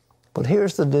 But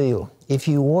here's the deal, if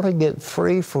you want to get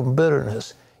free from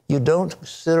bitterness, you don't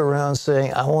sit around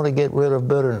saying, I want to get rid of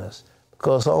bitterness,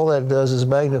 because all that does is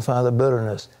magnify the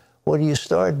bitterness. What you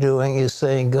start doing is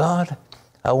saying, God,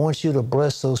 I want you to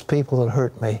bless those people that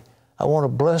hurt me. I want to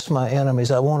bless my enemies.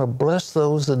 I want to bless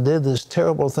those that did this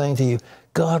terrible thing to you.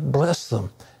 God, bless them.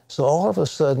 So all of a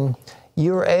sudden,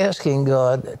 you're asking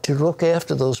God to look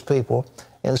after those people.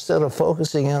 Instead of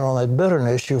focusing in on that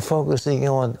bitterness, you're focusing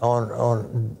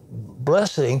on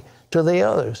blessing to the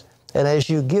others. And as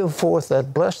you give forth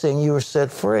that blessing, you are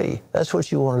set free. That's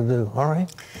what you want to do, all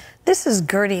right? This is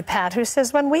Gertie, Pat, who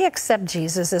says, when we accept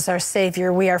Jesus as our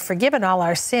Savior, we are forgiven all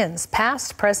our sins,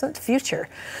 past, present, future.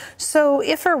 So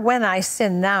if or when I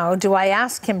sin now, do I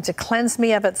ask him to cleanse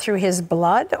me of it through his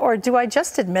blood, or do I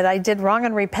just admit I did wrong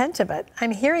and repent of it? I'm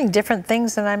hearing different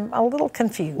things, and I'm a little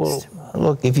confused. Well,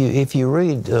 look, if you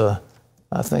read,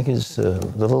 I think it's the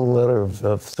little letter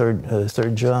of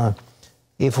 3 John,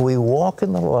 if we walk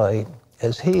in the light,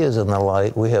 as he is in the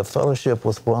light, we have fellowship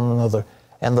with one another,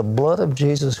 and the blood of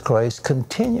Jesus Christ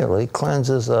continually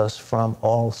cleanses us from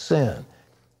all sin.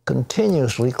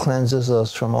 Continuously cleanses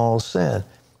us from all sin.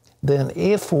 Then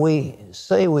if we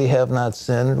say we have not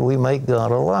sinned, we make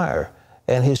God a liar,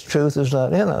 and his truth is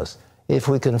not in us. If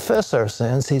we confess our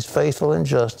sins, he's faithful and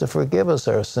just to forgive us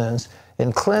our sins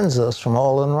and cleanse us from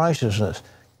all unrighteousness.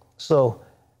 So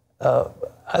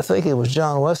I think it was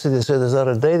John Wesley that said, there's not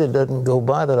a day that doesn't go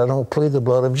by that I don't plead the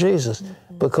blood of Jesus.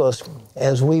 Because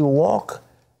as we walk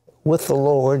with the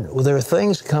Lord, there are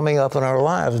things coming up in our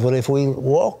lives. But if we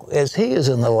walk as he is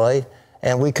in the light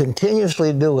and we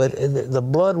continuously do it, the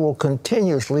blood will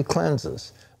continuously cleanse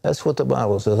us. That's what the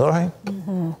Bible says, all right?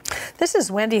 This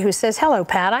is Wendy who says, hello,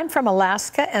 Pat. I'm from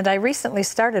Alaska, and I recently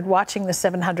started watching the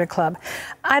 700 Club.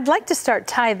 I'd like to start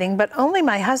tithing, but only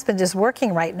my husband is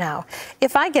working right now.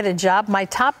 If I get a job, my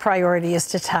top priority is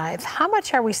to tithe. How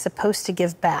much are we supposed to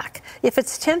give back? If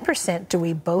it's 10%, do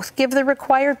we both give the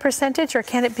required percentage, or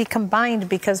can it be combined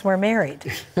because we're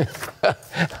married?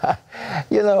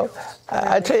 You know,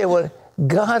 I tell you what,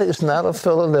 God is not a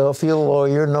Philadelphia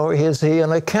lawyer, nor is he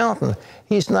an accountant.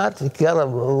 He's not got a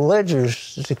ledger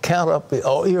to count up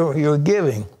all your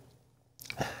giving.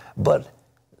 But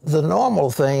the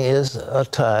normal thing is a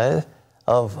tithe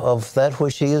of that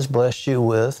which he has blessed you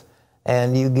with,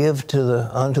 and you give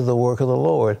unto the work of the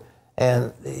Lord.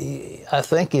 And I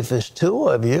think if it's two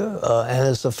of you and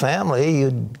it's a family,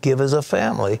 you give as a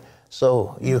family.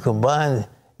 So you combine.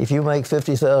 If you make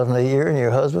 $50,000 a year and your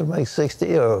husband makes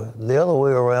 60, or the other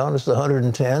way around, it's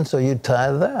 110, so you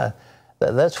tithe that.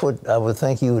 That's what I would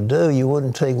think you would do. You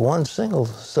wouldn't take one single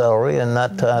salary and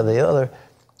not tithe the other.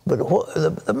 But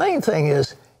the main thing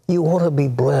is you want to be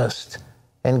blessed.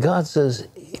 And God says,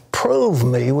 prove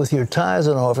me with your tithes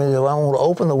and offerings. I want to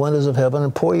open the windows of heaven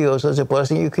and pour you such a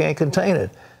blessing you can't contain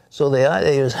it. So the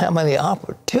idea is, how many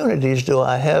opportunities do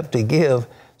I have to give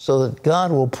so that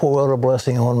God will pour out a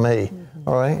blessing on me?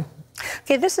 All right?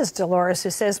 Okay, this is Dolores who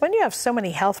says, when you have so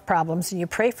many health problems and you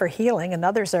pray for healing and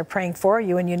others are praying for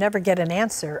you and you never get an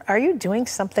answer, are you doing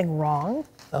something wrong?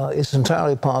 It's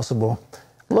entirely possible.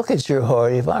 Look at your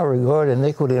heart. If I regard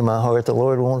iniquity in my heart, the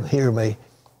Lord won't hear me.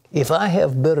 If I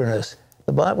have bitterness,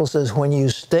 the Bible says, when you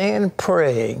stand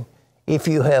praying, if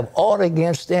you have aught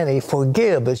against any,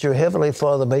 forgive, that your heavenly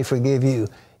Father may forgive you.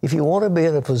 If you want to be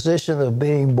in a position of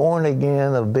being born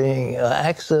again, of being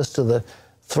access to the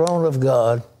throne of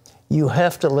God, you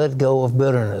have to let go of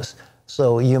bitterness.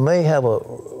 So you may have a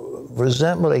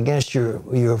resentment against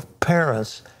your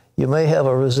parents. You may have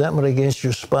a resentment against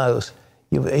your spouse.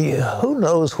 Who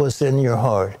knows what's in your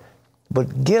heart?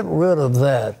 But get rid of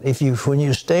that. When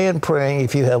you stand praying,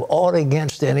 if you have aught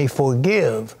against any,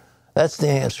 forgive. That's the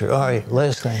answer. All right,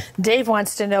 last thing. Dave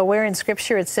wants to know where in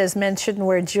Scripture it says men shouldn't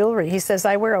wear jewelry. He says,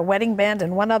 I wear a wedding band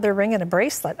and one other ring and a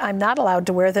bracelet. I'm not allowed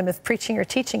to wear them if preaching or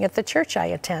teaching at the church I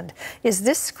attend. Is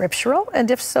this scriptural?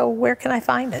 And if so, where can I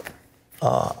find it?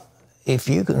 If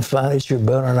you can find it, you're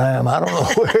better than I am. I don't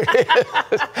know where it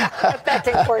is. That's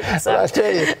important. But I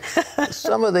tell you,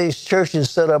 some of these churches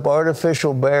set up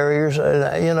artificial barriers.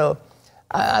 You know,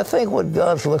 I think what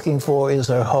God's looking for is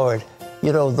our heart.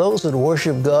 You know, those that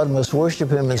worship God must worship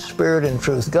him in spirit and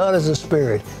truth. God is a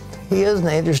spirit. He isn't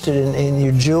interested in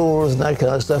your jewels and that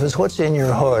kind of stuff. It's what's in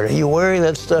your heart. Are you wearing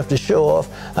that stuff to show off?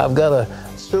 I've got a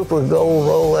super gold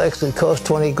Rolex that costs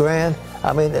 20 grand.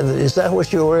 I mean, is that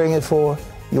what you're wearing it for?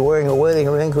 You're wearing a wedding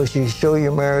ring because you show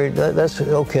you're married? That's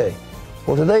okay.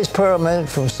 Well, today's prayer minute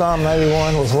from Psalm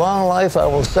 91 was, long life I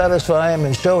will satisfy him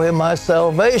and show him my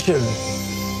salvation.